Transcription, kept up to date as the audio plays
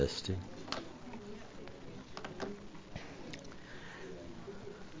Listing.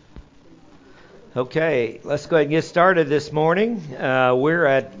 Okay, let's go ahead and get started this morning.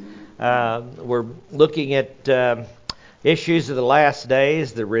 We're looking at issues of the last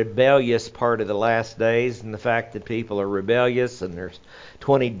days, the rebellious part of the last days, and the fact that people are rebellious, and there's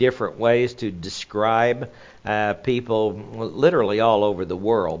 20 different ways to describe people literally all over the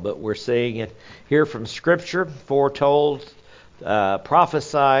world. But we're seeing it here from Scripture, foretold,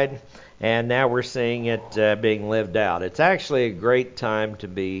 prophesied, and now we're seeing it being lived out. It's actually a great time to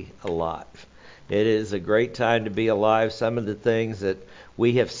be alive. It is a great time to be alive. Some of the things that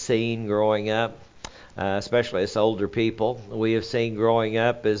we have seen growing up, especially as older people, we have seen growing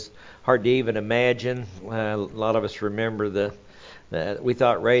up is hard to even imagine. A lot of us remember we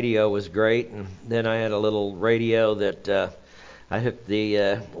thought radio was great, and then I had a little radio that I hooked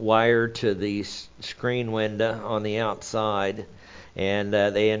the wire to the screen window on the outside, and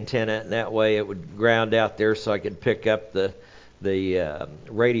the antenna, and that way it would ground out there so I could pick up the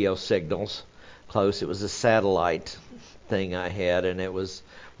radio signals close. It was a satellite thing I had, and it was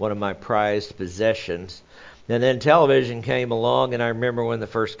one of my prized possessions. And then television came along, and I remember when the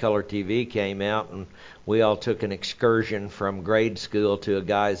first color TV came out, and we all took an excursion from grade school to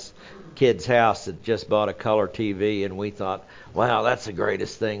a kid's house that just bought a color TV, and we thought, wow, that's the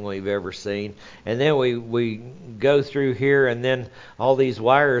greatest thing we've ever seen. And then we go through here, and then all these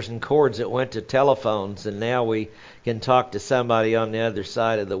wires and cords that went to telephones, and now we can talk to somebody on the other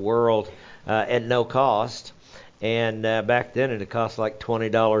side of the world at no cost. And back then it cost like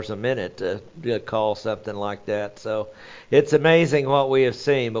 $20 a minute to call something like that. So it's amazing what we have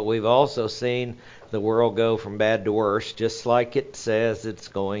seen, but we've also seen the world go from bad to worse, just like it says it's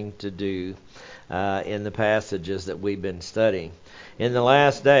going to do in the passages that we've been studying. In the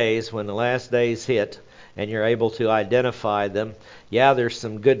last days, when the last days hit, and you're able to identify them, yeah, there's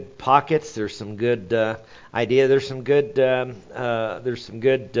some good pockets, there's some good idea, there's some good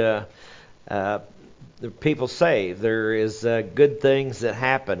the people saved. There is good things that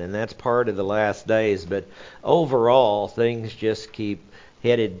happen, and that's part of the last days. But overall, things just keep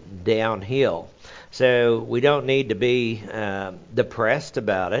headed downhill. So we don't need to be depressed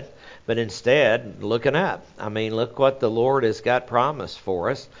about it, but instead looking up. I mean, look what the Lord has got promised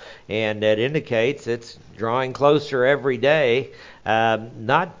for us, and that indicates it's drawing closer every day,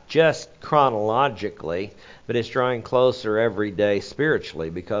 not just chronologically, but it's drawing closer every day spiritually,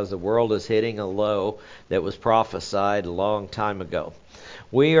 because the world is hitting a low that was prophesied a long time ago.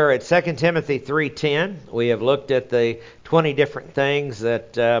 We are at 2 Timothy 3:10. We have looked at the 20 different things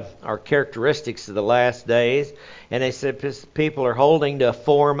that are characteristics of the last days. And they said people are holding to a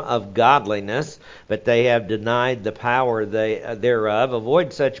form of godliness, but they have denied the power thereof.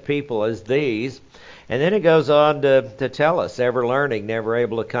 Avoid such people as these. And then it goes on to tell us, ever learning, never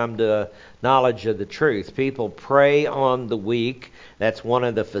able to come to knowledge of the truth. People prey on the weak. That's one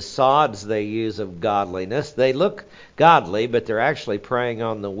of the facades they use of godliness. They look godly, but they're actually preying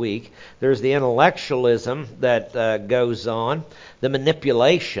on the weak. There's the intellectualism that goes on, the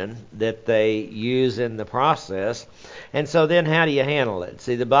manipulation that they use in the process. And so then how do you handle it?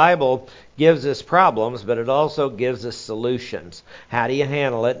 See, the Bible gives us problems, but it also gives us solutions. How do you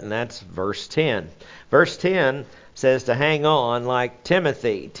handle it? And that's verse 10. Verse 10 says to hang on like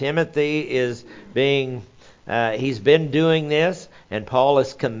Timothy. Timothy is he's been doing this, and Paul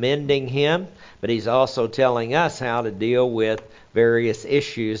is commending him, but he's also telling us how to deal with various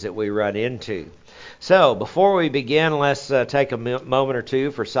issues that we run into. So, before we begin, let's take a moment or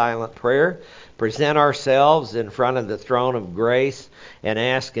two for silent prayer. Present ourselves in front of the throne of grace and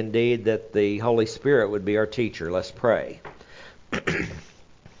ask indeed that the Holy Spirit would be our teacher. Let's pray.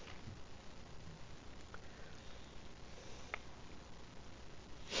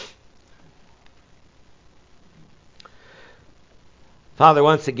 Father,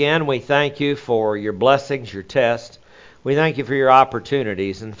 once again, we thank you for your blessings, your tests. We thank you for your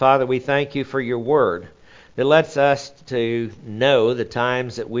opportunities. And Father, we thank you for your word that lets us to know the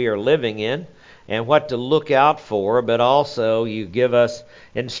times that we are living in and what to look out for, but also you give us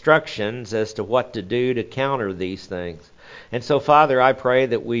instructions as to what to do to counter these things. And so, Father, I pray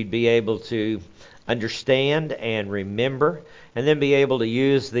that we'd be able to understand and remember, and then be able to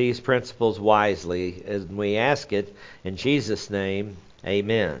use these principles wisely, as we ask it in Jesus' name.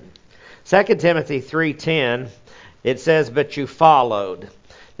 Amen. 2 Timothy 3:10, it says, but you followed.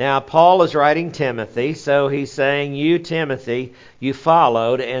 Now, Paul is writing Timothy, so he's saying, you, Timothy, you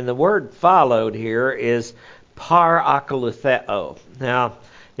followed. And the word followed here is parakaleutheo. Now,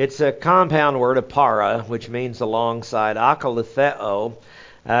 it's a compound word of para, which means alongside. Akaleutheo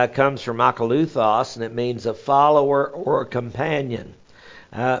comes from akaluthos, and it means a follower or a companion.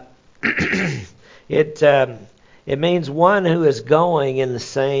 Uh, it it means one who is going in the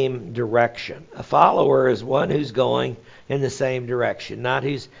same direction. A follower is one who's going in the same direction, not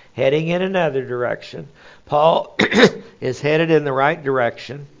who's heading in another direction. Paul is headed in the right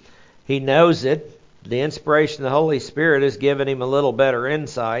direction. He knows it. The inspiration of the Holy Spirit has given him a little better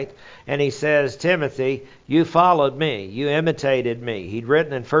insight. And he says, Timothy, you followed me. You imitated me. He'd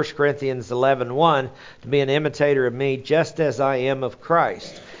written in 1 Corinthians 11:1 to be an imitator of me just as I am of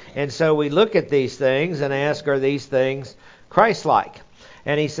Christ. And so we look at these things and ask, are these things Christ-like?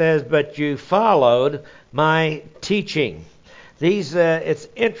 And he says, but you followed my teaching. It's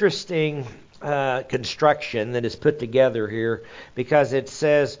interesting construction that is put together here, because it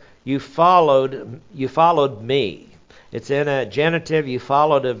says you followed me. It's in a genitive, you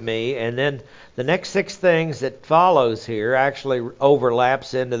followed of me, and then the next 6 things that follows here actually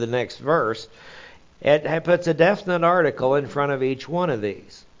overlaps into the next verse. It puts a definite article in front of each one of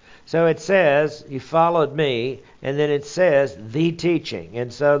these. So it says, you followed me, and then it says, the teaching.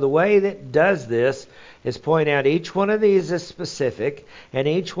 And so the way that it does this is point out each one of these is specific, and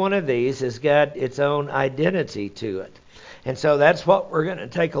each one of these has got its own identity to it. And so that's what we're going to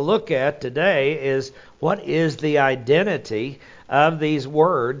take a look at today, is what is the identity of these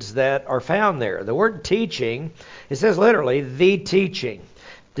words that are found there. The word teaching, it says literally, the teaching.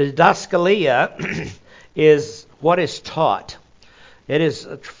 Didaskalia is what is taught. It is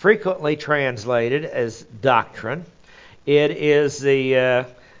frequently translated as doctrine. It is the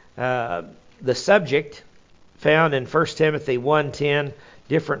subject found in 1 Timothy 1:10,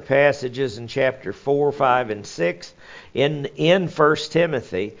 different passages in chapter 4, 5, and 6 in 1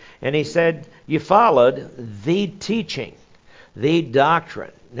 Timothy. And he said, you followed the teaching, the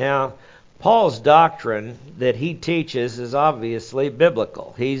doctrine. Now, Paul's doctrine that he teaches is obviously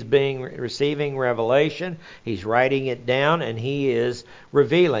biblical. He's receiving revelation, he's writing it down, and he is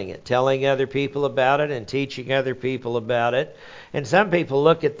revealing it, telling other people about it and teaching other people about it. And some people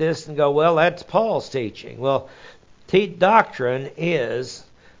look at this and go, well, that's Paul's teaching. Well, doctrine is,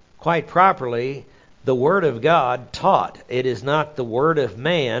 quite properly, the Word of God taught. It is not the Word of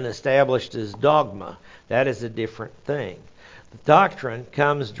man established as dogma. That is a different thing. Doctrine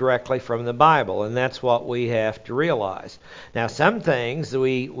comes directly from the Bible, and that's what we have to realize. Now, some things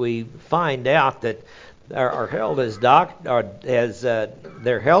we find out that are held as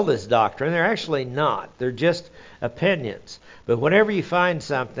they're held as doctrine. They're actually not. They're just opinions. But whenever you find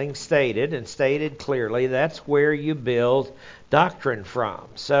something stated and stated clearly, that's where you build doctrine from.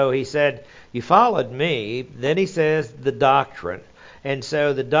 So he said, "You followed me." Then he says the doctrine, and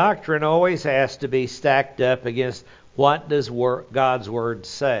so the doctrine always has to be stacked up against what does God's Word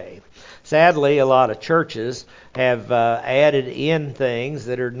say? Sadly, a lot of churches have added in things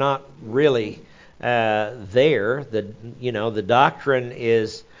that are not really there. The doctrine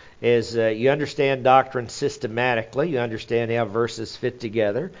is you understand doctrine systematically. You understand how verses fit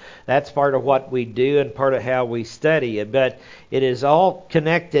together. That's part of what we do and part of how we study it. But it is all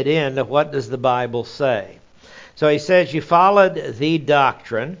connected into what does the Bible say. So he says, you followed the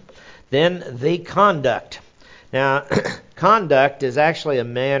doctrine, then the conduct. Now, conduct is actually a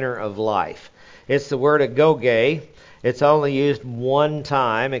manner of life. It's the word agoge. It's only used one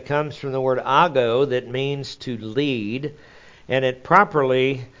time. It comes from the word ago, that means to lead, and it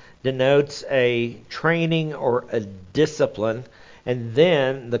properly denotes a training or a discipline, and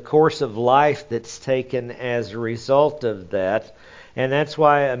then the course of life that's taken as a result of that. And that's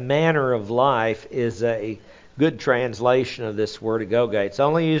why a manner of life is a good translation of this word agoge. It's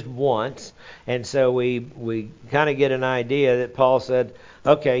only used once, and so we kind of get an idea that Paul said,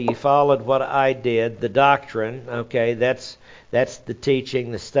 okay, you followed what I did, the doctrine. Okay, that's the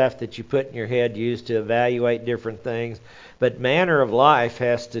teaching, the stuff that you put in your head, used to evaluate different things. But manner of life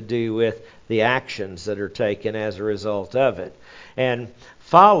has to do with the actions that are taken as a result of it. And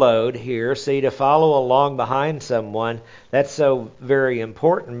followed here, see, to follow along behind someone, that's so very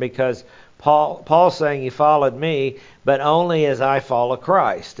important, because Paul's saying, you followed me, but only as I follow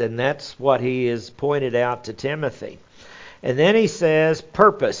Christ. And that's what he has pointed out to Timothy. And then he says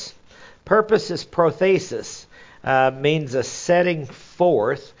purpose. Purpose is prothesis, means a setting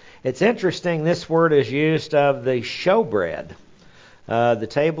forth. It's interesting, this word is used of the showbread, the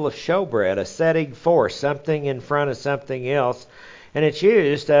table of showbread, a setting forth, something in front of something else. And it's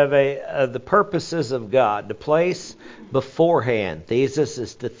used of the purposes of God, to place beforehand. Thesis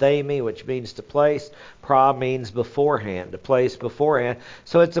is tethemi, which means to place. Pra means beforehand, to place beforehand.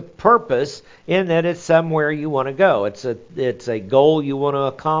 So it's a purpose in that it's somewhere you want to go. It's a goal you want to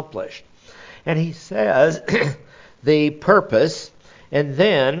accomplish. And he says the purpose, and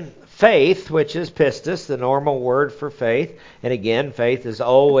then faith, which is pistis, the normal word for faith. And again, faith is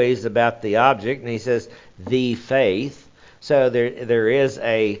always about the object. And he says, the faith. So there is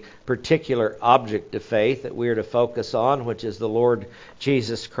a particular object of faith that we're to focus on, which is the Lord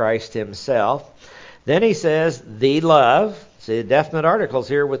Jesus Christ himself. Then he says, the love. See, the definite articles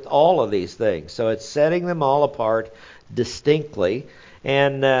here with all of these things. So it's setting them all apart distinctly.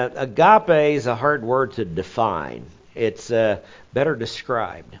 And agape is a hard word to define. It's better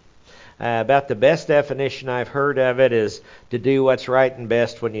described. About the best definition I've heard of it is to do what's right and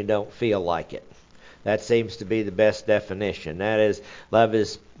best when you don't feel like it. That seems to be the best definition. That is, love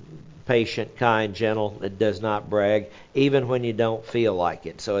is patient, kind, gentle. It does not brag, even when you don't feel like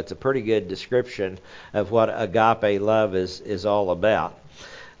it. So it's a pretty good description of what agape love is all about.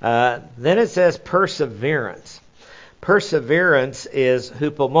 Then it says perseverance. Perseverance is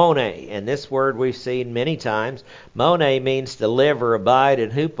hupomone, and this word we've seen many times. Mone means to live or abide,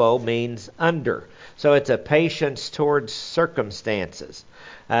 and hupo means under. So it's a patience towards circumstances.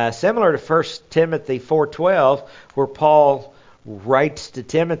 Similar to 1 Timothy 4:12, where Paul writes to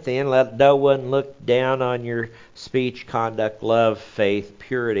Timothy, and let no one look down on your speech, conduct, love, faith,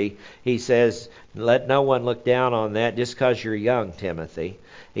 purity. He says, let no one look down on that just because you're young, Timothy.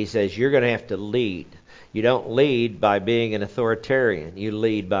 He says, you're going to have to lead. You don't lead by being an authoritarian. You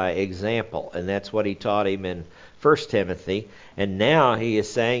lead by example. And that's what he taught him in 1 Timothy. And now he is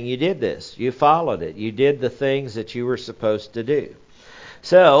saying, you did this. You followed it. You did the things that you were supposed to do.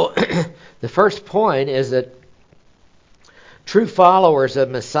 So, the first point is that true followers of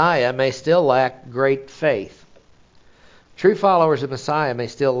Messiah may still lack great faith. True followers of Messiah may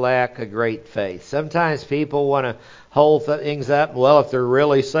still lack a great faith. Sometimes people want to hold things up. Well, if they're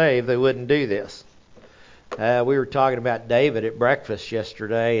really saved, they wouldn't do this. We were talking about David at breakfast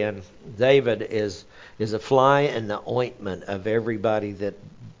yesterday, and David is a fly in the ointment of everybody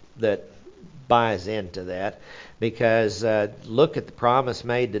that buys into that. Because look at the promise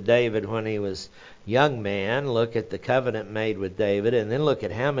made to David when he was a young man. Look at the covenant made with David. And then look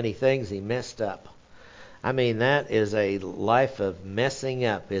at how many things he messed up. I mean, that is a life of messing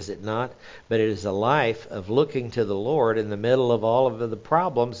up, is it not? But it is a life of looking to the Lord in the middle of all of the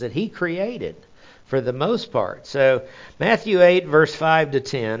problems that he created for the most part. So Matthew 8, verse 5 to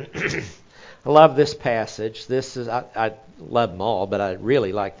 10. I love this passage. I love them all, but I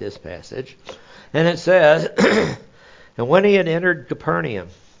really like this passage. And it says, and when he had entered Capernaum,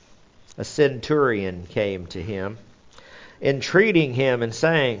 a centurion came to him, entreating him and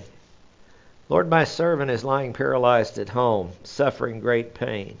saying, Lord, my servant is lying paralyzed at home, suffering great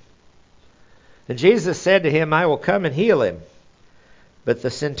pain. And Jesus said to him, I will come and heal him. But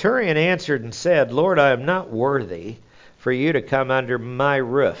the centurion answered and said, Lord, I am not worthy for you to come under my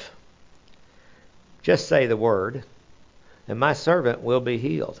roof. Just say the word, and my servant will be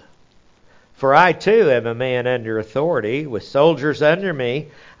healed. For I too am a man under authority, with soldiers under me.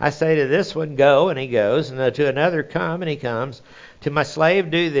 I say to this one, go, and he goes, and to another, come, and he comes. To my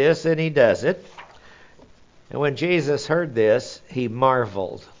slave, do this, and he does it. And when Jesus heard this, he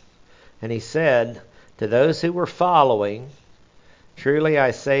marveled. And he said to those who were following, truly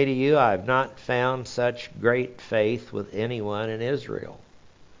I say to you, I have not found such great faith with anyone in Israel.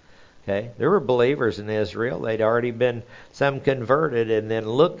 Okay, there were believers in Israel. They'd already been some converted. And then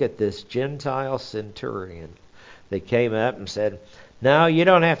look at this Gentile centurion. They came up and said, no, you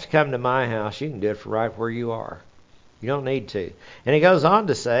don't have to come to my house. You can do it for right where you are. You don't need to. And he goes on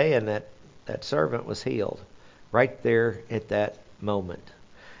to say, and that servant was healed right there at that moment.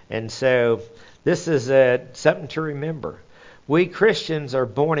 And so this is something to remember. We Christians are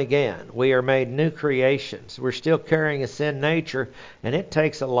born again. We are made new creations. We're still carrying a sin nature, and it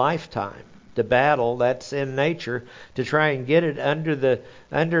takes a lifetime to battle that sin nature to try and get it under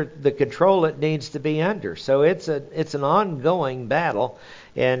the control it needs to be under. So it's an ongoing battle,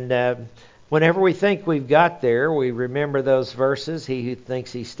 and whenever we think we've got there, we remember those verses. He who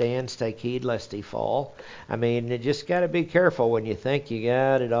thinks he stands, take heed lest he fall. I mean, you just got to be careful when you think you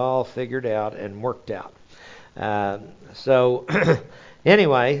got it all figured out and worked out. So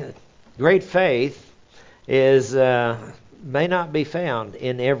anyway, great faith is may not be found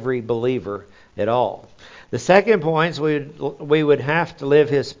in every believer at all. The second point is we would have to live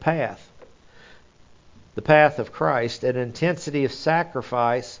his path, the path of Christ, an intensity of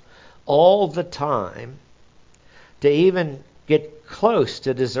sacrifice all the time to even get close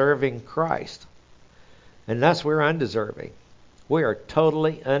to deserving Christ. And thus we're undeserving. We are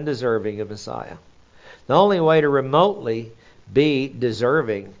totally undeserving of Messiah. The only way to remotely be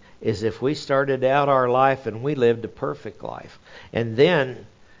deserving is if we started out our life and we lived a perfect life. And then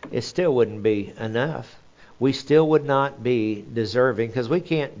it still wouldn't be enough. we still would not be deserving, because we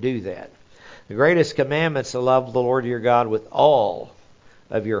can't do that. The greatest commandment's to love the Lord your God with all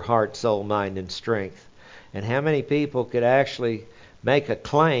of your heart, soul, mind, and strength. And how many people could actually make a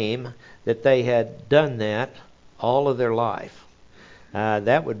claim that they had done that all of their life?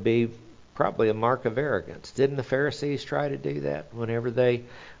 That would be probably a mark of arrogance. Didn't the Pharisees try to do that whenever they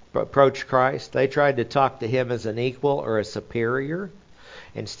approached Christ? They tried to talk to him as an equal or a superior.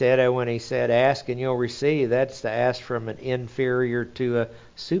 Instead of when he said, ask and you'll receive, that's to ask from an inferior to a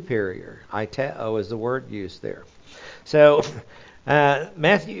superior. Aiteo is the word used there. So,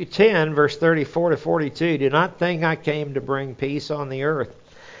 Matthew 10, verse 34 to 42, do not think I came to bring peace on the earth.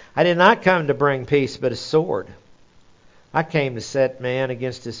 I did not come to bring peace, but a sword. I came to set man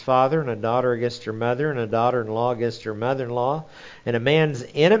against his father, and a daughter against her mother, and a daughter-in-law against her mother-in-law. And a man's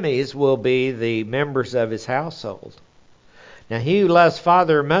enemies will be the members of his household. Now he who loves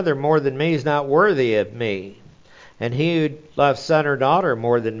father or mother more than me is not worthy of me. And he who loves son or daughter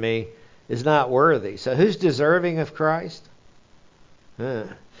more than me is not worthy. So who's deserving of Christ?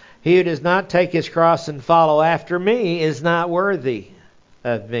 He who does not take his cross and follow after me is not worthy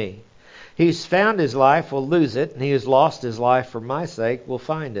of me. He who's found his life will lose it, and he who's lost his life for my sake will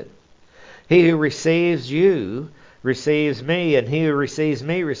find it. He who receives you receives me, and he who receives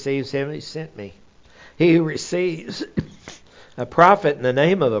me receives him who sent me. He who receives a prophet in the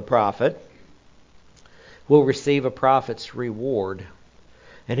name of a prophet will receive a prophet's reward.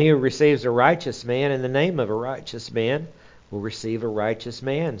 And he who receives a righteous man in the name of a righteous man will receive a righteous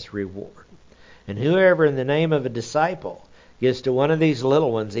man's reward. And whoever in the name of a disciple gives to one of these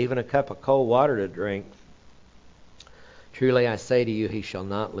little ones even a cup of cold water to drink, truly I say to you, he shall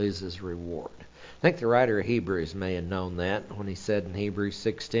not lose his reward. I think the writer of Hebrews may have known that when he said in Hebrews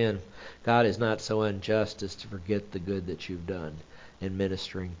 6:10, God is not so unjust as to forget the good that you've done in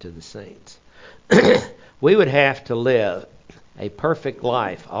ministering to the saints. We would have to live a perfect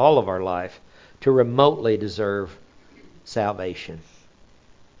life, all of our life, to remotely deserve salvation.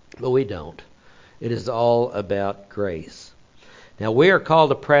 But we don't. It is all about grace. Now we are called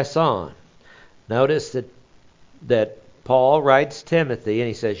to press on. Notice that Paul writes Timothy and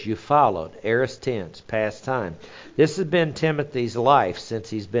he says, you followed, aorist tense, past time. This has been Timothy's life since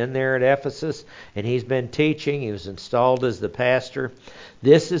he's been there at Ephesus and he's been teaching. He was installed as the pastor.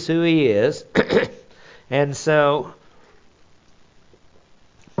 This is who he is. And so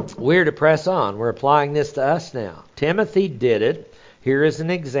we're to press on. We're applying this to us now. Timothy did it. Here is an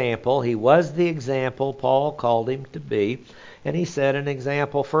example. He was the example Paul called him to be. And he set an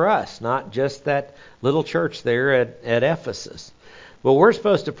example for us, not just that little church there at Ephesus. But we're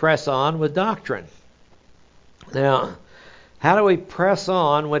supposed to press on with doctrine. Now, how do we press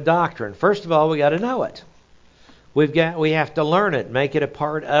on with doctrine? First of all, we got to know it. We have to learn it, make it a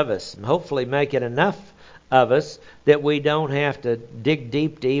part of us, and hopefully make it enough of us that we don't have to dig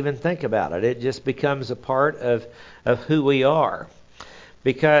deep to even think about it. It just becomes a part of who we are.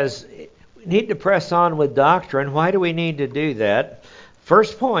 Because we need to press on with doctrine. Why do we need to do that?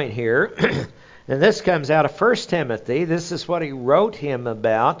 First point here, and this comes out of 1 Timothy. This is what he wrote him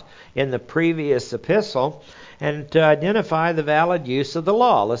about in the previous epistle. And to identify the valid use of the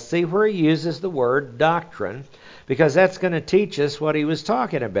law. Let's see where he uses the word doctrine, because that's going to teach us what he was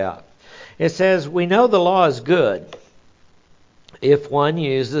talking about. It says, we know the law is good if one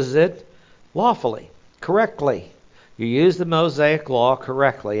uses it lawfully, correctly. You use the Mosaic law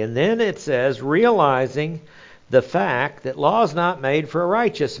correctly. And then it says, realizing the fact that law is not made for a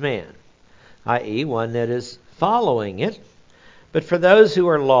righteous man, i.e. one that is following it, but for those who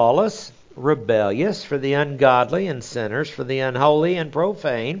are lawless, rebellious, for the ungodly and sinners, for the unholy and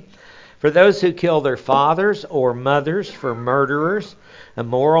profane, for those who kill their fathers or mothers, for murderers,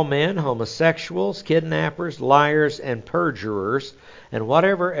 immoral men, homosexuals, kidnappers, liars, and perjurers, and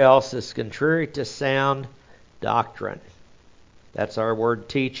whatever else is contrary to sound doctrine. That's our word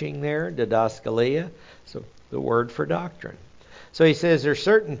teaching there, didaskalia. So the word for doctrine. So he says there's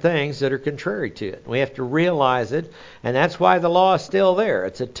certain things that are contrary to it. We have to realize it, and that's why the law is still there.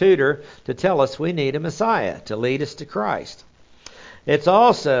 It's a tutor to tell us we need a Messiah to lead us to Christ. It's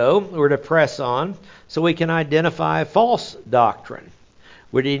also, we're to press on so we can identify false doctrine.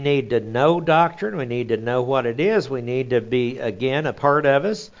 We need to know doctrine. We need to know what it is. We need to be, again, a part of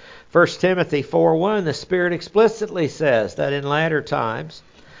us. 1 Timothy 4:1, the Spirit explicitly says that in latter times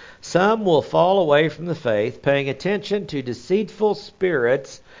some will fall away from the faith, paying attention to deceitful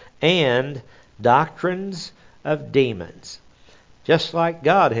spirits and doctrines of demons. Just like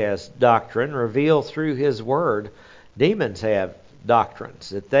God has doctrine revealed through His Word, demons have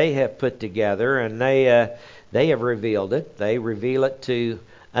doctrines that they have put together, and they have revealed it. They reveal it to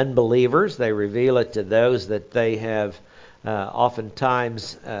unbelievers. They reveal it to those that they have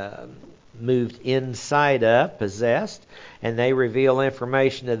oftentimes moved inside of, possessed, and they reveal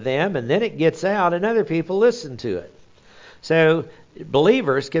information to them, and then it gets out and other people listen to it. So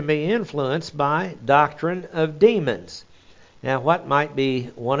believers can be influenced by doctrine of demons. Now, what might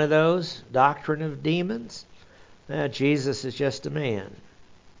be one of those? Doctrine of demons? Jesus is just a man.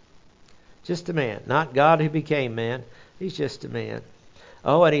 Just a man. Not God who became man. He's just a man.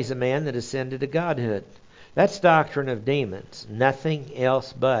 Oh, and he's a man that ascended to godhood. That's doctrine of demons. Nothing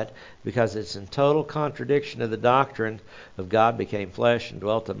else but, because it's in total contradiction of the doctrine of God became flesh and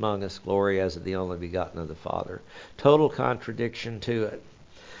dwelt among us, glory as of the only begotten of the Father. Total contradiction to it.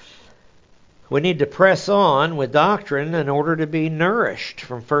 We need to press on with doctrine in order to be nourished,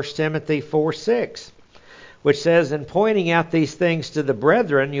 from 1 Timothy 4:6, which says, in pointing out these things to the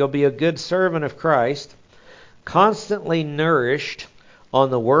brethren, you'll be a good servant of Christ, constantly nourished on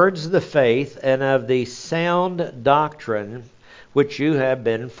the words of the faith and of the sound doctrine which you have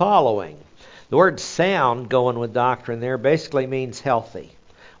been following. The word sound, going with doctrine there, basically means healthy.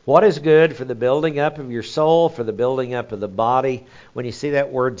 What is good for the building up of your soul, for the building up of the body? When you see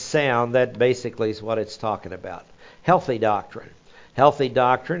that word sound, that basically is what it's talking about. Healthy doctrine. Healthy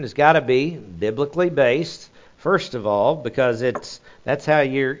doctrine has got to be biblically based, first of all, because that's how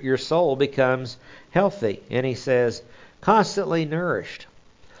your soul becomes healthy. And he says, constantly nourished.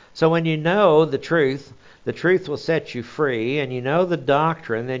 So when you know the truth will set you free, and you know the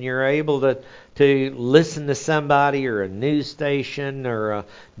doctrine, then you're able to listen to somebody or a news station or a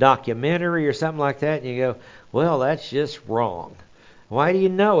documentary or something like that, and you go, well, that's just wrong. Why do you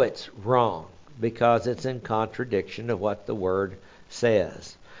know it's wrong? Because it's in contradiction to what the Word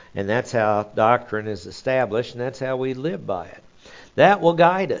says. And that's how doctrine is established, and that's how we live by it. That will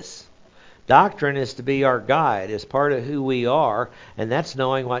guide us. Doctrine is to be our guide, is part of who we are, and that's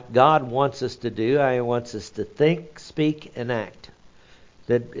knowing what God wants us to do, how He wants us to think, speak, and act.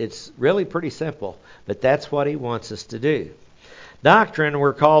 That it's really pretty simple, but that's what He wants us to do. Doctrine,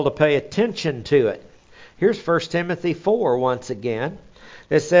 we're called to pay attention to it. Here's 1 Timothy 4 once again.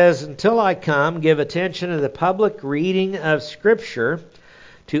 It says, until I come, give attention to the public reading of Scripture,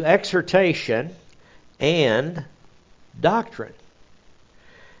 to exhortation and doctrine.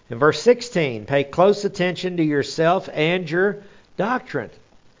 In verse 16, pay close attention to yourself and your doctrine.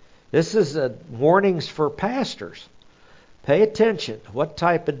 This is warnings for pastors. Pay attention to what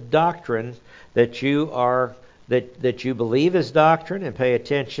type of doctrine that you are that you believe is doctrine, and pay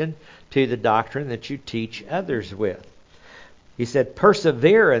attention to the doctrine that you teach others with. He said,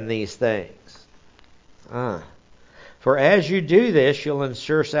 persevere in these things. For as you do this, you'll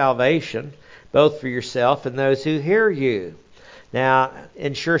ensure salvation, both for yourself and those who hear you. Now,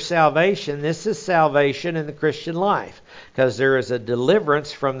 ensure salvation. This is salvation in the Christian life, because there is a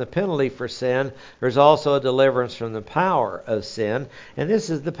deliverance from the penalty for sin. There's also a deliverance from the power of sin, and this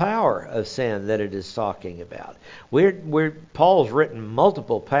is the power of sin that it is talking about. Paul's written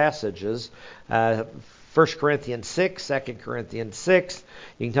multiple passages. 1 Corinthians 6, 2 Corinthians 6.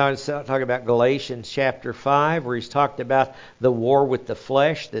 You can talk about Galatians chapter 5, where he's talked about the war with the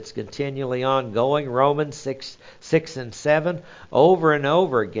flesh that's continually ongoing. Romans 6 and 7. Over and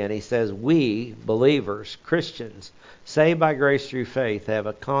over again, he says, we, believers, Christians, saved by grace through faith, have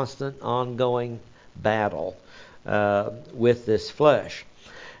a constant ongoing battle with this flesh.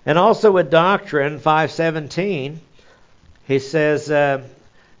 And also with doctrine, 5:17, he says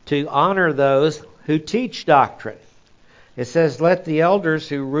to honor those who teach doctrine. It says, let the elders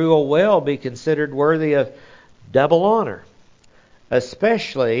who rule well be considered worthy of double honor,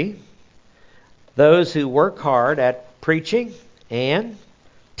 especially those who work hard at preaching and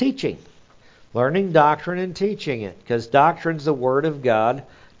teaching. Learning doctrine and teaching it, because doctrine's the Word of God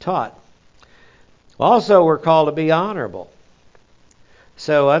taught. Also, we're called to be honorable,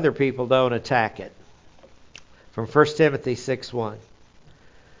 so other people don't attack it. From 1 Timothy 6:1.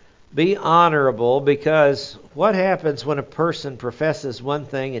 Be honorable, because what happens when a person professes one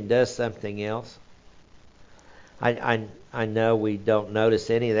thing and does something else? I know we don't notice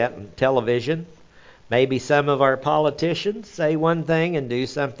any of that on television. Maybe some of our politicians say one thing and do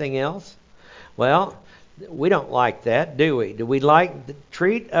something else. Well, we don't like that, do we? Do we like to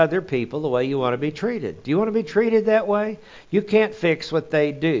treat other people the way you want to be treated? Do you want to be treated that way? You can't fix what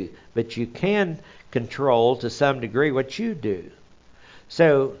they do, but you can control to some degree what you do.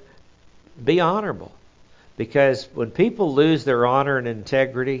 So, be honorable, because when people lose their honor and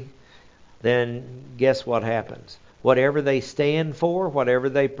integrity, then guess what happens? Whatever they stand for, whatever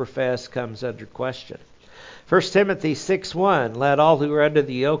they profess, comes under question. 1 Timothy 6:1, let all who are under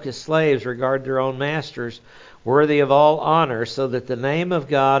the yoke as slaves regard their own masters worthy of all honor, so that the name of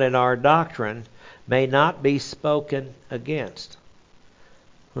God and our doctrine may not be spoken against.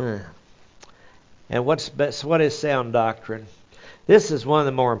 And what is sound doctrine? This is one of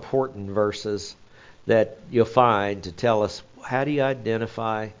the more important verses that you'll find to tell us how do you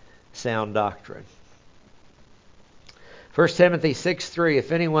identify sound doctrine. 1 Timothy 6:3,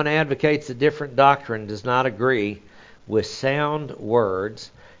 if anyone advocates a different doctrine, does not agree with sound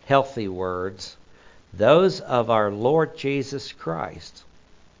words, healthy words, those of our Lord Jesus Christ,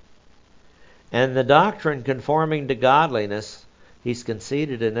 and the doctrine conforming to godliness, he's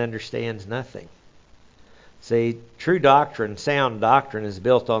conceited and understands nothing. See, true doctrine, sound doctrine, is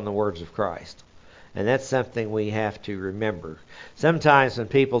built on the words of Christ. And that's something we have to remember. Sometimes when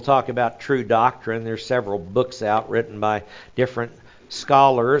people talk about true doctrine, there's several books out written by different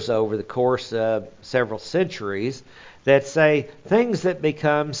scholars over the course of several centuries that say things that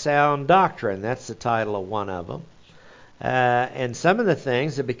become sound doctrine. That's the title of one of them. And some of the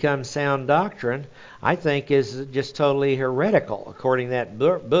things that become sound doctrine, I think, is just totally heretical. According to that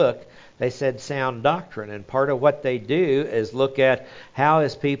book, they said sound doctrine. And part of what they do is look at how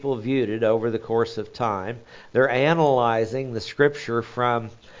has people viewed it over the course of time. They're analyzing the Scripture from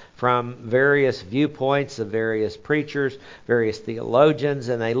various viewpoints of various preachers, various theologians,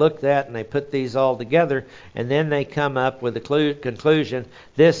 and they look at that and they put these all together, and then they come up with the conclusion,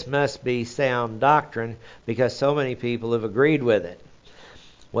 this must be sound doctrine because so many people have agreed with it.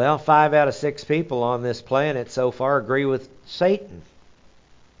 Well, 5 out of 6 people on this planet so far agree with Satan.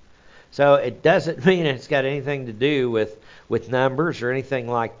 So it doesn't mean it's got anything to do with numbers or anything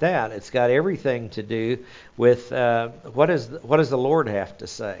like that. It's got everything to do with what does the Lord have to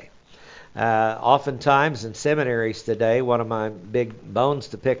say. Oftentimes in seminaries today, one of my big bones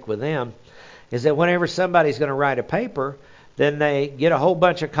to pick with them is that whenever somebody's going to write a paper, then they get a whole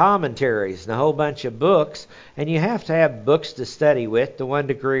bunch of commentaries and a whole bunch of books, and you have to have books to study with to one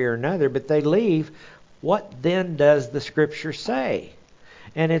degree or another, but they leave, what then does the Scripture say?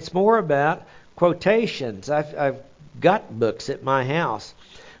 And it's more about quotations. I've got books at my house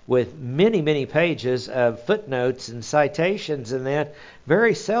with many, many pages of footnotes and citations, and that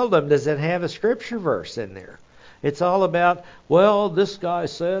very seldom does it have a Scripture verse in there. It's all about, well, this guy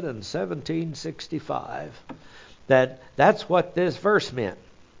said in 1765 that's what this verse meant.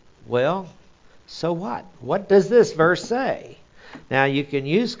 Well, so what? What does this verse say? Now, you can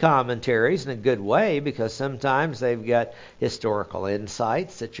use commentaries in a good way because sometimes they've got historical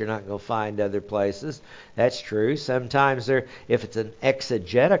insights that you're not going to find other places. That's true. Sometimes if it's an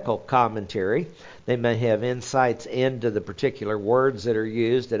exegetical commentary, they may have insights into the particular words that are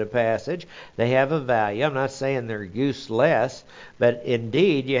used in a passage. They have a value. I'm not saying they're useless, but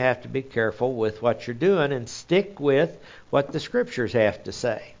indeed you have to be careful with what you're doing and stick with what the Scriptures have to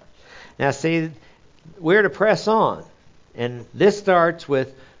say. Now, see, we're to press on. And this starts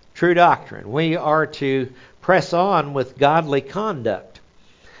with true doctrine. We are to press on with godly conduct.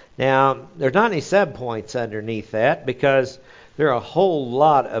 Now, there's not any subpoints underneath that because there are a whole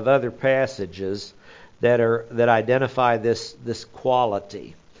lot of other passages that identify this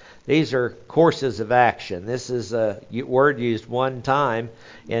quality. These are courses of action. This is a word used one time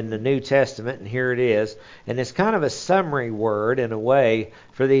in the New Testament, and here it is. And it's kind of a summary word in a way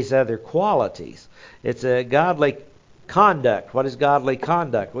for these other qualities. It's a godly conduct. What is godly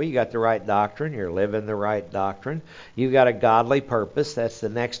conduct? Well, you got the right doctrine. You're living the right doctrine. You've got a godly purpose. That's the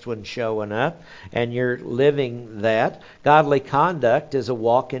next one showing up. And you're living that. Godly conduct is a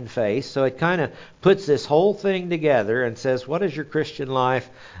walk in faith. So it kind of puts this whole thing together and says, what does your Christian life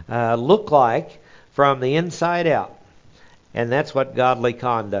look like from the inside out? And that's what godly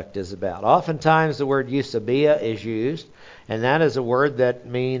conduct is about. Oftentimes the word eusebia is used, and that is a word that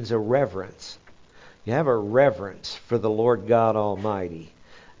means a reverence. You have a reverence for the Lord God Almighty.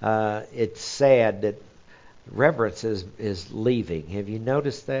 It's sad that reverence is leaving. Have you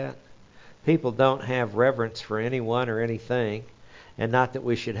noticed that? People don't have reverence for anyone or anything. And not that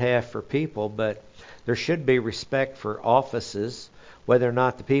we should have for people, but there should be respect for offices, whether or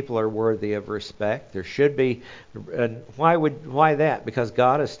not the people are worthy of respect. There should be. And why that? Because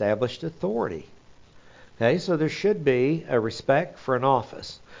God established authority. Okay, so there should be a respect for an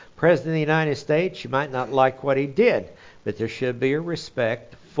office. President of the United States, you might not like what he did, but there should be a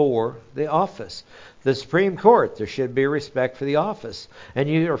respect for the office. The Supreme Court, there should be a respect for the office. And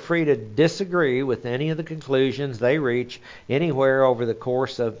you are free to disagree with any of the conclusions they reach anywhere over the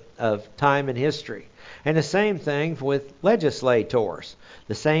course of time and history. And the same thing with legislators.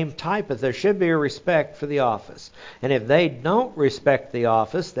 The same type of, there should be a respect for the office. And if they don't respect the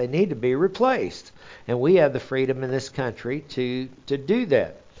office, they need to be replaced. And we have the freedom in this country to do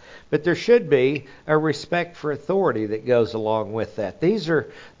that. But there should be a respect for authority that goes along with that. These are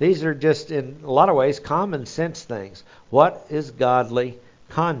just, in a lot of ways, common sense things. What is godly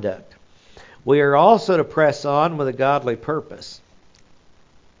conduct? We are also to press on with a godly purpose.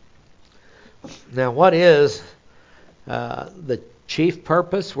 Now, what is the chief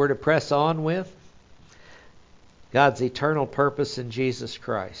purpose we're to press on with? God's eternal purpose in Jesus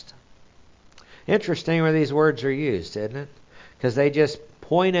Christ. Interesting where these words are used, isn't it? Because they just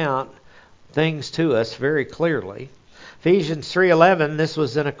point out things to us very clearly. Ephesians 3:11, this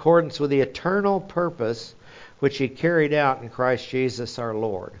was in accordance with the eternal purpose which He carried out in Christ Jesus our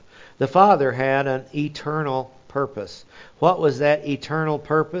Lord. The Father had an eternal purpose. What was that eternal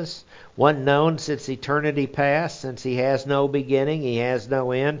purpose? One known since eternity past, since He has no beginning, He has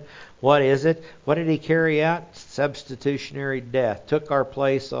no end. What is it? What did He carry out? Substitutionary death. Took our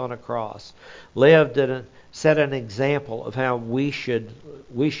place on a cross. Lived and set an example of how we should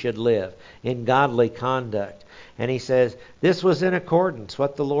live in godly conduct. And He says this was in accordance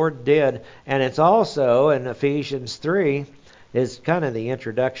what the Lord did. And it's also in Ephesians 3 is kind of the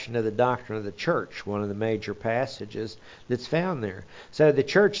introduction to the doctrine of the church, one of the major passages that's found there. So the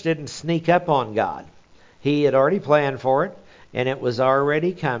church didn't sneak up on God. He had already planned for it, and it was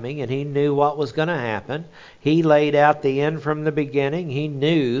already coming, and He knew what was going to happen. He laid out the end from the beginning. He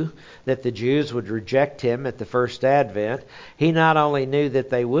knew that the Jews would reject Him at the first advent. He not only knew that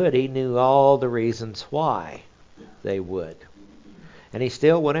they would, He knew all the reasons why they would. And He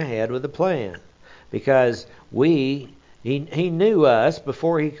still went ahead with the plan, because He knew us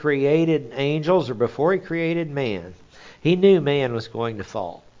before He created angels or before He created man. He knew man was going to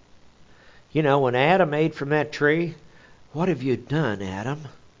fall. You know, when Adam ate from that tree, what have you done, Adam?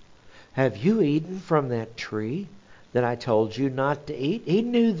 Have you eaten from that tree that I told you not to eat? He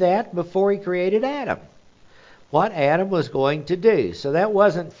knew that before He created Adam, what Adam was going to do. So that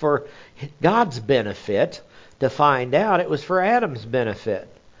wasn't for God's benefit to find out. It was for Adam's benefit.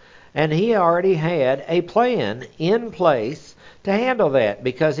 And He already had a plan in place to handle that,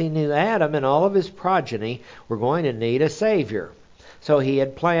 because He knew Adam and all of his progeny were going to need a Savior. So He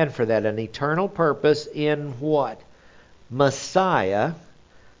had planned for that, an eternal purpose in what? Messiah,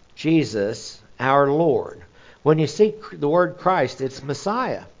 Jesus, our Lord. When you see the word Christ, it's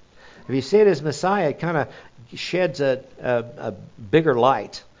Messiah. If you see it as Messiah, it kind of sheds a bigger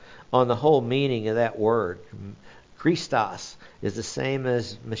light on the whole meaning of that word. Christos is the same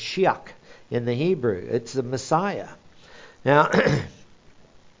as Mashiach in the Hebrew. It's the Messiah. Now,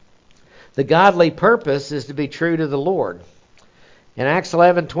 the godly purpose is to be true to the Lord. In Acts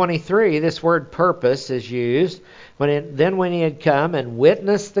 11:23, this word purpose is used. Then when He had come and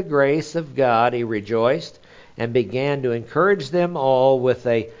witnessed the grace of God, He rejoiced and began to encourage them all with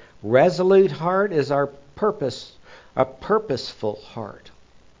a resolute heart is our purpose, a purposeful heart,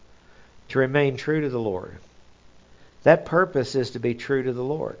 to remain true to the Lord. That purpose is to be true to the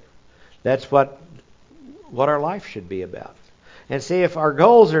Lord. That's what our life should be about. And see, if our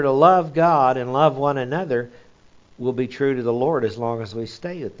goals are to love God and love one another, we'll be true to the Lord as long as we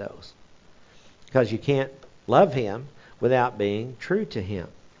stay with those. Because you can't love Him without being true to Him.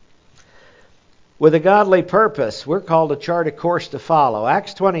 With a godly purpose, we're called to chart a course to follow.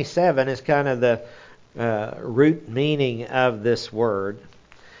 Acts 27 is kind of the root meaning of this word,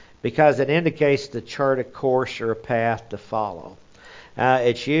 because it indicates to chart a course or a path to follow.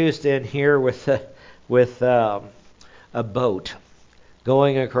 It's used in here with a boat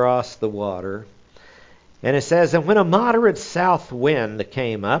going across the water. And it says, and when a moderate south wind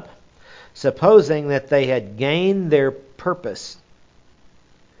came up, supposing that they had gained their purpose.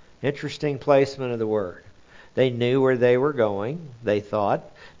 Interesting placement of the word. They knew where they were going. They thought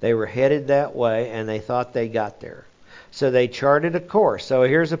they were headed that way, and they thought they got there. So they charted a course. So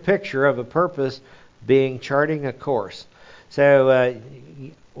here's a picture of a purpose charting a course. So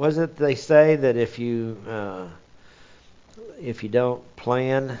was it they say that if you don't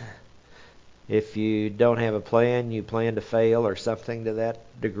plan, if you don't have a plan, you plan to fail, or something to that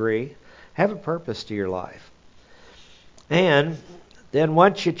degree? Have a purpose to your life. And then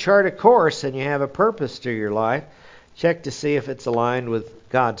once you chart a course and you have a purpose to your life, check to see if it's aligned with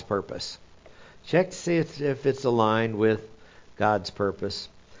God's purpose. Check to see if it's aligned with God's purpose.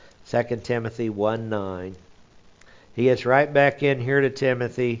 2 Timothy 1:9. He gets right back in here to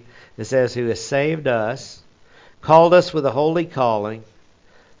Timothy. It says, who has saved us, called us with a holy calling,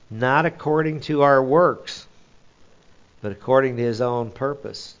 not according to our works, but according to His own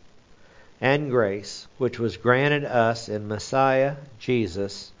purpose and grace, which was granted us in Messiah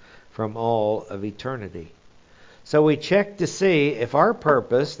Jesus from all of eternity. So we check to see if our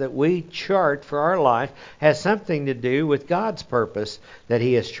purpose that we chart for our life has something to do with God's purpose that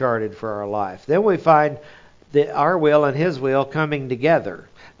He has charted for our life. Then we find that our will and His will coming together,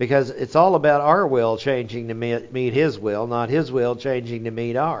 because it's all about our will changing to meet His will, not His will changing to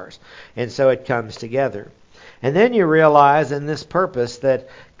meet ours. And so it comes together. And then you realize in this purpose that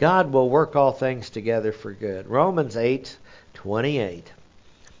God will work all things together for good. Romans 8:28.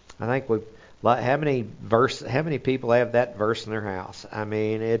 I think how many people have that verse in their house? I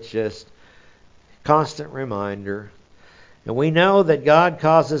mean, it's just constant reminder. And we know that God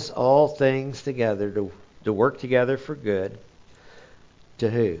causes all things together to work together for good. To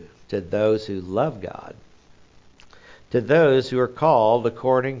who? To those who love God. To those who are called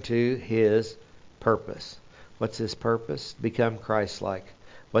according to His purpose. What's His purpose? Become Christ-like.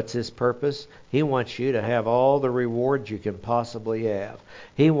 What's His purpose? He wants you to have all the rewards you can possibly have.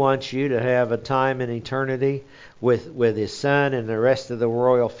 He wants you to have a time in eternity with His Son and the rest of the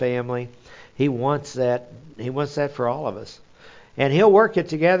royal family. He wants that. He wants that for all of us. And He'll work it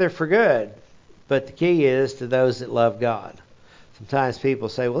together for good. But the key is to those that love God. Sometimes people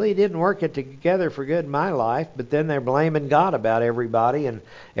say, well, He didn't work it together for good in my life, but then they're blaming God about everybody and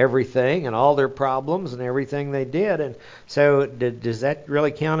everything and all their problems and everything they did. And so does that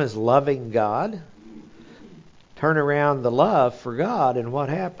really count as loving God? Turn around the love for God, and what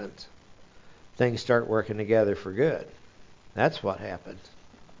happens? Things start working together for good. That's what happens.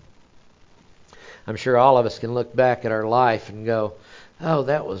 I'm sure all of us can look back at our life and go, oh,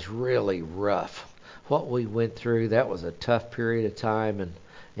 that was really rough. What we went through, that was a tough period of time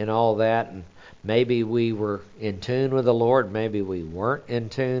and all that. And maybe we were in tune with the Lord. Maybe we weren't in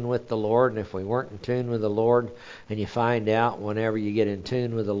tune with the Lord. And if we weren't in tune with the Lord, and you find out whenever you get in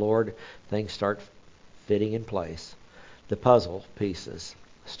tune with the Lord, things start fitting in place. The puzzle pieces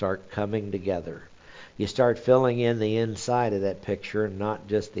start coming together. You start filling in the inside of that picture and not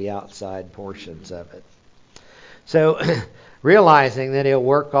just the outside portions of it. So realizing that He'll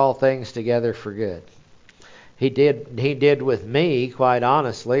work all things together for good. He did with me, quite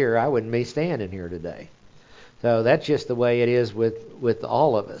honestly, or I wouldn't be standing here today. So that's just the way it is with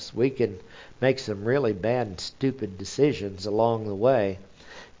all of us. We can make some really bad and stupid decisions along the way.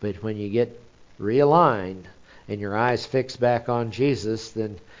 But when you get realigned and your eyes fixed back on Jesus,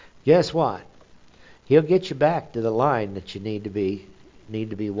 then guess what? He'll get you back to the line that you need to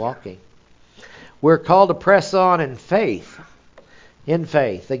be walking. We're called to press on in faith. In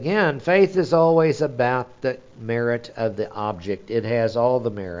faith. Again, faith is always about the merit of the object. It has all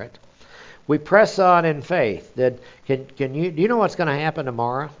the merit. We press on in faith. Do you know what's going to happen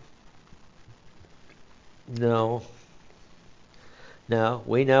tomorrow? No.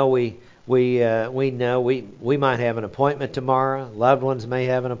 We know we might have an appointment tomorrow. Loved ones may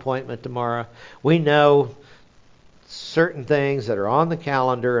have an appointment tomorrow. We know certain things that are on the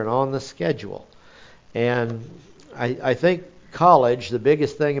calendar and on the schedule. And I think college, the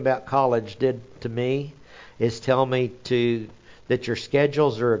biggest thing about college did to me is tell me that your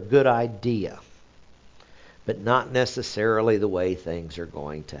schedules are a good idea, but not necessarily the way things are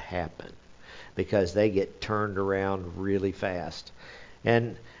going to happen, because they get turned around really fast.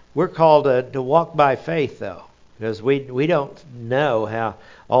 And we're called to walk by faith, though, because we don't know how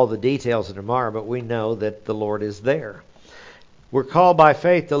all the details of tomorrow, but we know that the Lord is there. We're called by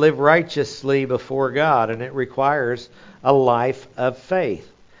faith to live righteously before God, and it requires a life of faith.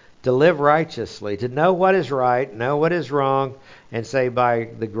 To live righteously, to know what is right, know what is wrong, and say, by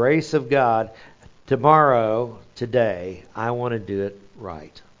the grace of God, tomorrow, today, I want to do it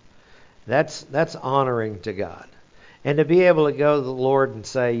right. That's honoring to God. And to be able to go to the Lord and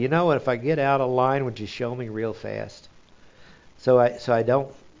say, you know what, if I get out of line, would you show me real fast? So I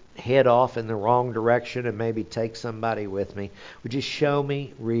don't head off in the wrong direction and maybe take somebody with me. Would you show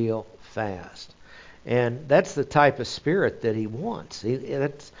me real fast? And that's the type of spirit that He wants.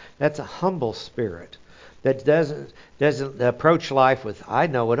 That's a humble spirit that doesn't approach life with, I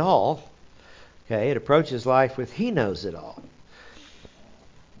know it all. Okay, it approaches life with, He knows it all.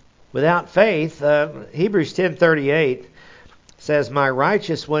 Without faith, Hebrews 10:38 says, my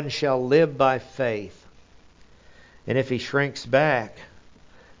righteous one shall live by faith. And if he shrinks back,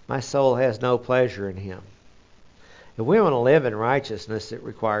 my soul has no pleasure in him. If we want to live in righteousness, it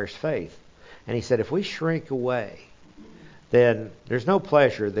requires faith. And he said, if we shrink away, then there's no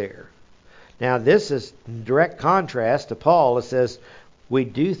pleasure there. Now, this is in direct contrast to Paul. It says, we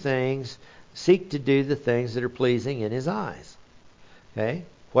seek to do the things that are pleasing in His eyes. Okay?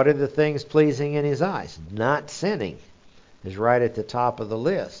 What are the things pleasing in His eyes? Not sinning is right at the top of the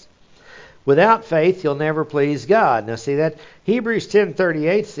list. Without faith, you'll never please God. Now see that Hebrews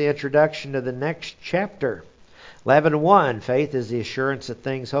 10:38 is the introduction to the next chapter. 11:1, faith is the assurance of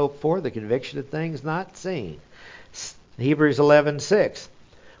things hoped for, the conviction of things not seen. Hebrews 11:6,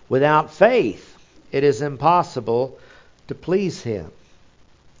 without faith it is impossible to please Him.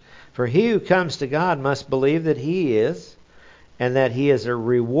 For he who comes to God must believe that He is, and that He is a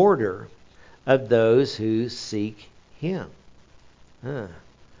rewarder of those who seek Him.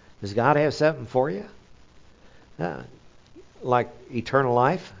 Does God have something for you? Like eternal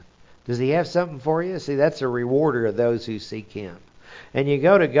life? Does He have something for you? See, that's a rewarder of those who seek Him. And you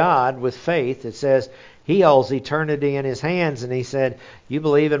go to God with faith. It says He holds eternity in His hands, and He said, you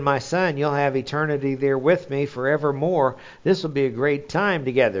believe in my Son, you'll have eternity there with me forevermore. This will be a great time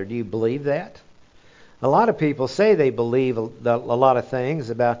together. Do you believe that? A lot of people say they believe a lot of things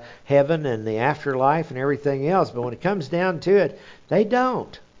about heaven and the afterlife and everything else, but when it comes down to it, they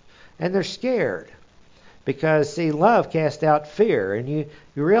don't. And they're scared. Because, see, love casts out fear. And you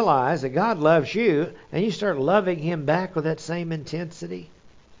realize that God loves you, and you start loving Him back with that same intensity.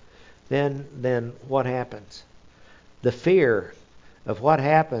 Then what happens? The fear of what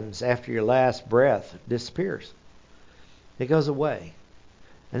happens after your last breath disappears. It goes away.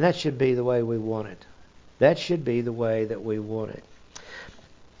 And that should be the way we want it. That should be the way that we want it.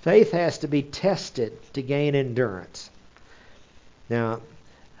 Faith has to be tested to gain endurance. Now,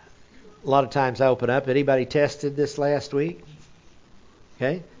 a lot of times I open up. Anybody tested this last week?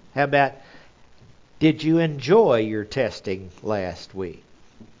 Okay. How about, did you enjoy your testing last week?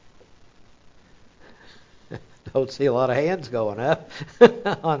 Don't see a lot of hands going up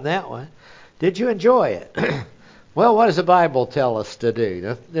on that one. Did you enjoy it? Well, what does the Bible tell us to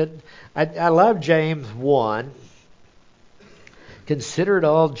do? I love James 1. Consider it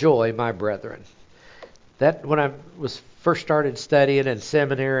all joy, my brethren. That when I was first started studying in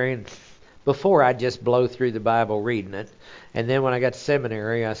seminary, and before I'd just blow through the Bible reading it. And then when I got to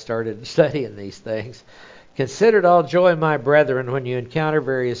seminary, I started studying these things. Consider it all joy, my brethren, when you encounter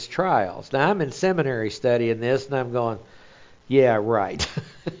various trials. Now, I'm in seminary studying this, and I'm going, yeah, right.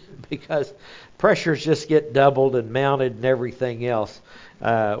 Because pressures just get doubled and mounted and everything else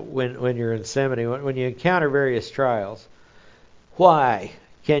when you're in seminary. When you encounter various trials. Why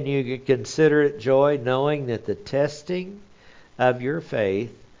can you consider it joy, knowing that the testing of your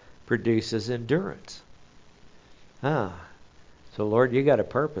faith produces endurance? So Lord, you got a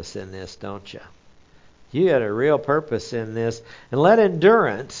purpose in this, don't you? You got a real purpose in this. And let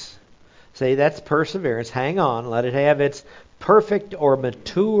endurance, see, that's perseverance. Hang on, let it have its perfect or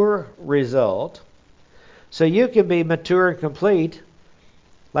mature result, so you can be mature and complete,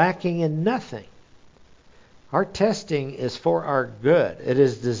 lacking in nothing. Our testing is for our good. It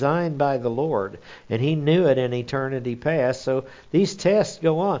is designed by the Lord, and He knew it in eternity past. So these tests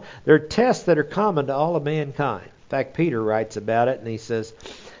go on. They're tests that are common to all of mankind. In fact, Peter writes about it, and he says,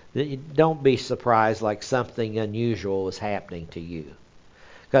 don't be surprised like something unusual is happening to you.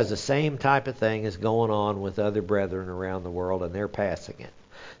 Because the same type of thing is going on with other brethren around the world, and they're passing it.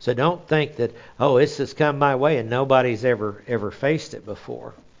 So don't think that, this has come my way and nobody's ever faced it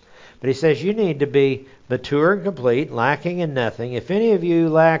before. But he says you need to be mature and complete, lacking in nothing. If any of you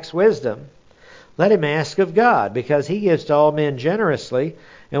lacks wisdom, let him ask of God, because He gives to all men generously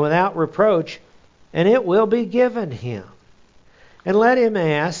and without reproach, and it will be given him. And let him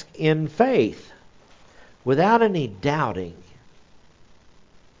ask in faith, without any doubting.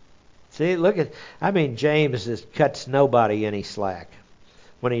 See, James just cuts nobody any slack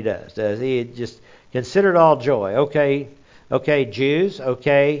when he does he? Just consider it all joy. Okay, Jews,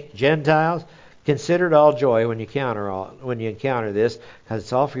 okay, Gentiles, consider it all joy when you encounter this, because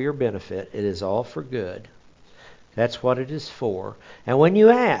it's all for your benefit. It is all for good. That's what it is for. And when you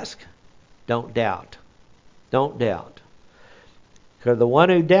ask, don't doubt. Don't doubt. Because the one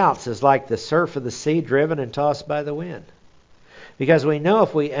who doubts is like the surf of the sea driven and tossed by the wind. Because we know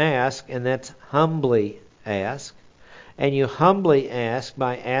if we ask, and that's humbly ask, and you humbly ask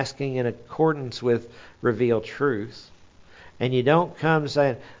by asking in accordance with revealed truth, and you don't come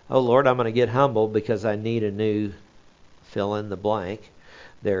saying, oh Lord, I'm going to get humble because I need a new fill in the blank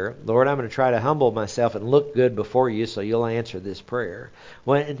there. Lord, I'm going to try to humble myself and look good before you so you'll answer this prayer.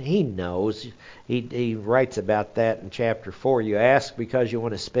 When He knows, he writes about that in chapter 4. You ask because you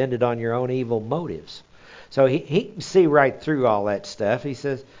want to spend it on your own evil motives. So he can see right through all that stuff. He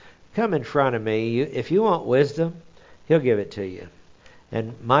says, come in front of me. If you want wisdom, He'll give it to you.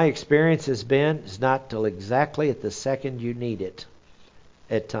 And my experience has been, it's not till exactly at the second you need it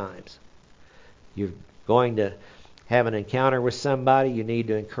at times. You're going to have an encounter with somebody, you need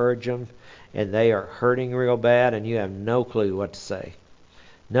to encourage them, and they are hurting real bad, and you have no clue what to say.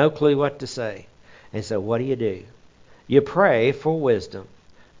 No clue what to say. And so what do? You pray for wisdom,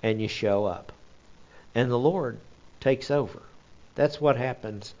 and you show up. And the Lord takes over. That's what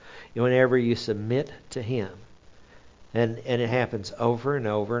happens whenever you submit to Him. And it happens over and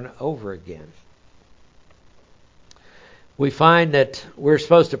over and over again. We find that we're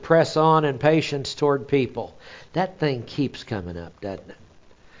supposed to press on in patience toward people. That thing keeps coming up, doesn't it?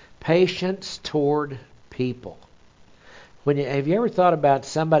 Patience toward people. Have you ever thought about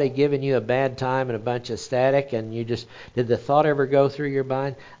somebody giving you a bad time and a bunch of static, and did the thought ever go through your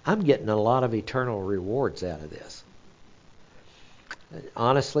mind? I'm getting a lot of eternal rewards out of this.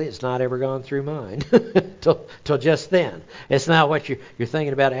 Honestly, it's not ever gone through mine till just then. It's not what you're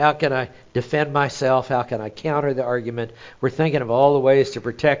thinking about. How can I defend myself? How can I counter the argument? We're thinking of all the ways to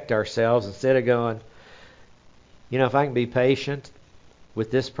protect ourselves instead of going, if I can be patient with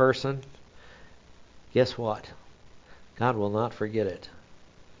this person, guess what? God will not forget it.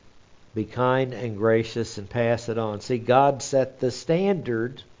 Be kind and gracious and pass it on. See, God set the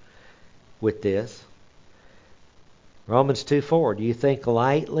standard with this. Romans 2:4, do you think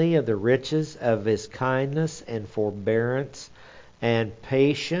lightly of the riches of His kindness and forbearance and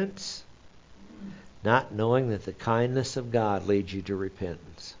patience, not knowing that the kindness of God leads you to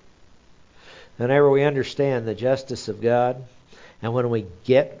repentance? Whenever we understand the justice of God, and when we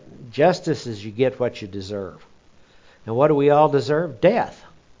get justice, is you get what you deserve. And what do we all deserve? Death.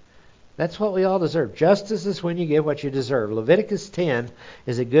 That's what we all deserve. Justice is when you get what you deserve. Leviticus 10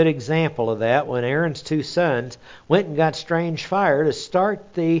 is a good example of that, when Aaron's 2 sons went and got strange fire to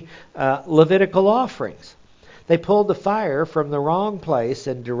start the Levitical offerings. They pulled the fire from the wrong place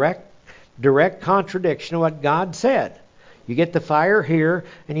in direct contradiction of what God said. You get the fire here,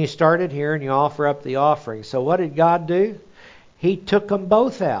 and you start it here, and you offer up the offering. So what did God do? He took them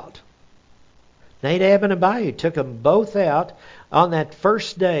both out. Nadab and Abihu took them both out on that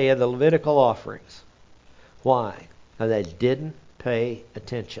first day of the Levitical offerings. Why? Because they didn't pay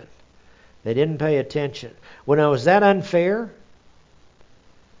attention. They didn't pay attention. Well, now, is that unfair?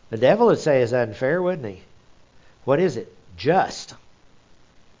 The devil would say it's unfair, wouldn't he? What is it? Just.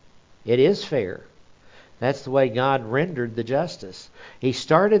 It is fair. That's the way God rendered the justice. He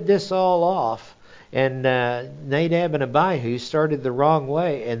started this all off, and Nadab and Abihu started the wrong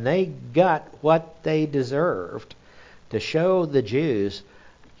way, and they got what they deserved to show the Jews,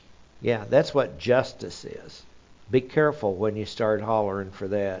 that's what justice is. Be careful when you start hollering for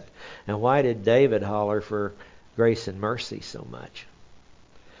that. And why did David holler for grace and mercy so much?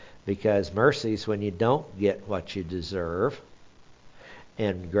 Because mercy is when you don't get what you deserve,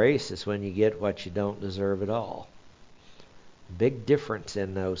 and grace is when you get what you don't deserve at all. Big difference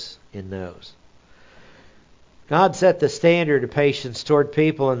in those. God set the standard of patience toward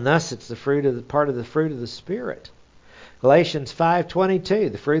people, and thus it's part of the fruit of the Spirit. Galatians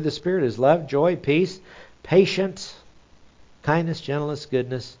 5:22, the fruit of the Spirit is love, joy, peace, patience, kindness, gentleness,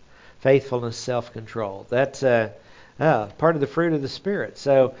 goodness, faithfulness, self-control. That's part of the fruit of the Spirit.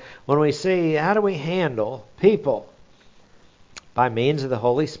 So when we see how do we handle people, by means of the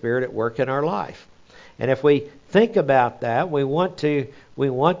Holy Spirit at work in our life. And if we think about that, we want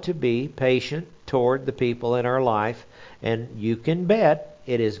to be patient toward the people in our life, and you can bet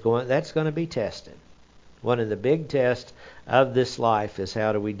that's going to be tested. One of the big tests of this life is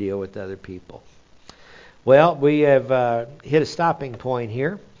how do we deal with other people. Well, we have hit a stopping point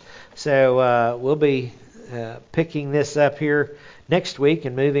here. So we'll be picking this up here next week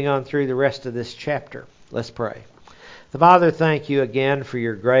and moving on through the rest of this chapter. Let's pray. The Father, thank you again for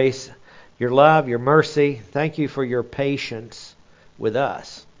your grace, your love, your mercy. Thank you for your patience with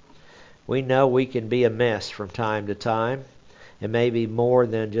us. We know we can be a mess from time to time, and maybe more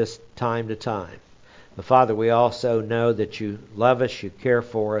than just time to time. But Father, we also know that you love us, you care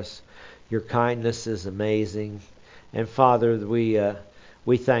for us. Your kindness is amazing. And Father,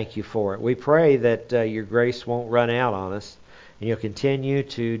 we thank you for it. We pray that your grace won't run out on us, and you'll continue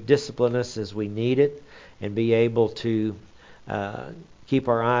to discipline us as we need it, and be able to keep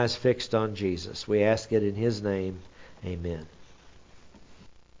our eyes fixed on Jesus. We ask it in His name. Amen.